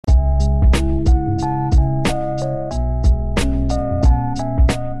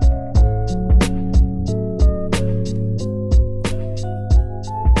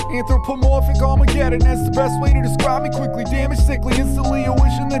Anthropomorphic armageddon, that's the best way to describe me quickly. Damage sickly, instantly a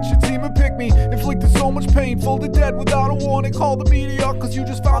wishing that your team would pick me. Inflicted so much pain, folded dead without a warning. Call the media, cause you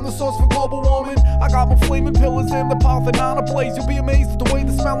just found the source for global warming. I got my flaming pillars and the parthenon ablaze. You'll be amazed at the way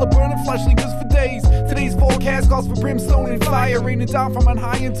the smell of burning flesh lingers for days. Today's forecast calls for brimstone and fire, raining down from on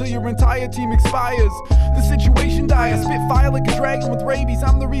high until your entire team expires. The situation dire, spit fire like a dragon with rabies.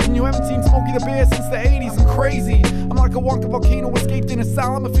 I'm the reason you haven't seen Smokey the Bear since the 80s. I'm crazy, I'm like a walking volcano escaped in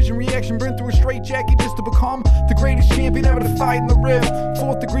asylum. A fission reaction burned through a straight jacket just to become the greatest champion ever to fight in the rift.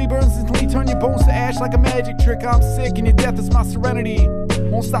 Fourth degree burns instantly, turn your bones to ash like a magic trick. I'm sick and your death is my serenity.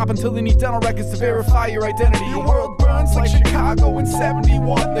 Won't stop until they need dental records to verify your identity. Your world burns like Chicago in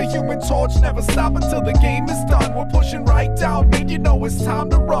 71. The human torch never stop until the game is done. We're pushing right down, man, you know it's time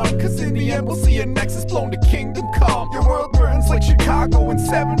to run. Cause in the end we'll see a nexus blown to kingdom come. Your world burns like Chicago in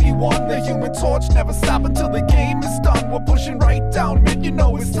 71. The human torch never stop until the game is done. We're pushing right down, man, you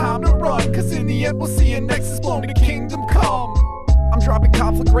know it's time to run. Cause in the end we'll see a nexus blown to kingdom come. I'm dropping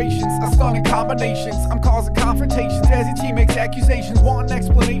conflagrations, stunning combinations. I'm causing confrontations as your team makes accusations, wanting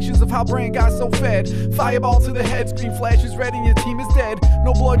explanations of how brand got so fed. Fireball to the head, screen flashes red and your team is dead.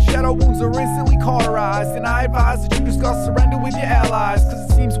 No bloodshed or wounds are instantly cauterized. And I advise that you discuss surrender with your allies.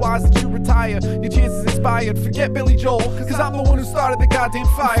 Cause it seems wise that you retire, your chances expired. Forget Billy Joel, cause I'm the one who started the goddamn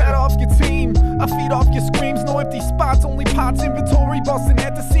fire. Fed off your team, I feed off your screams. No empty spots, only pots, inventory busting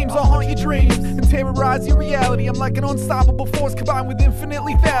at the seams. I'll haunt your dreams and terrorize your reality. I'm like an unstoppable force combined with infinite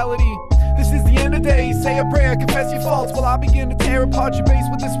lethality. This is the end of days, say a prayer, confess your faults, while I begin to tear apart your base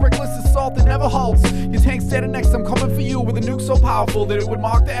with this reckless assault that never halts. Your tank's dead and next I'm coming for you with a nuke so powerful that it would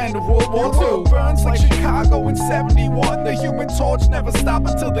mark the end of World War II. Burns like Chicago in 71. The human torch never stop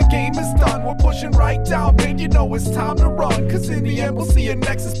until the game is done. We're pushing right down, man, you know it's time to run. Cause in the end we'll see a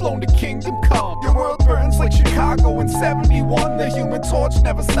nexus blown to kingdom come. Your world burns like Chicago in 71. The human torch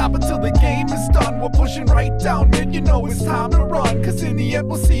never stop until the game is done. We're pushing right down, man, you know it's time to run. Cause in the end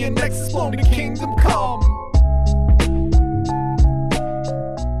we'll see a nexus blown to kingdom come.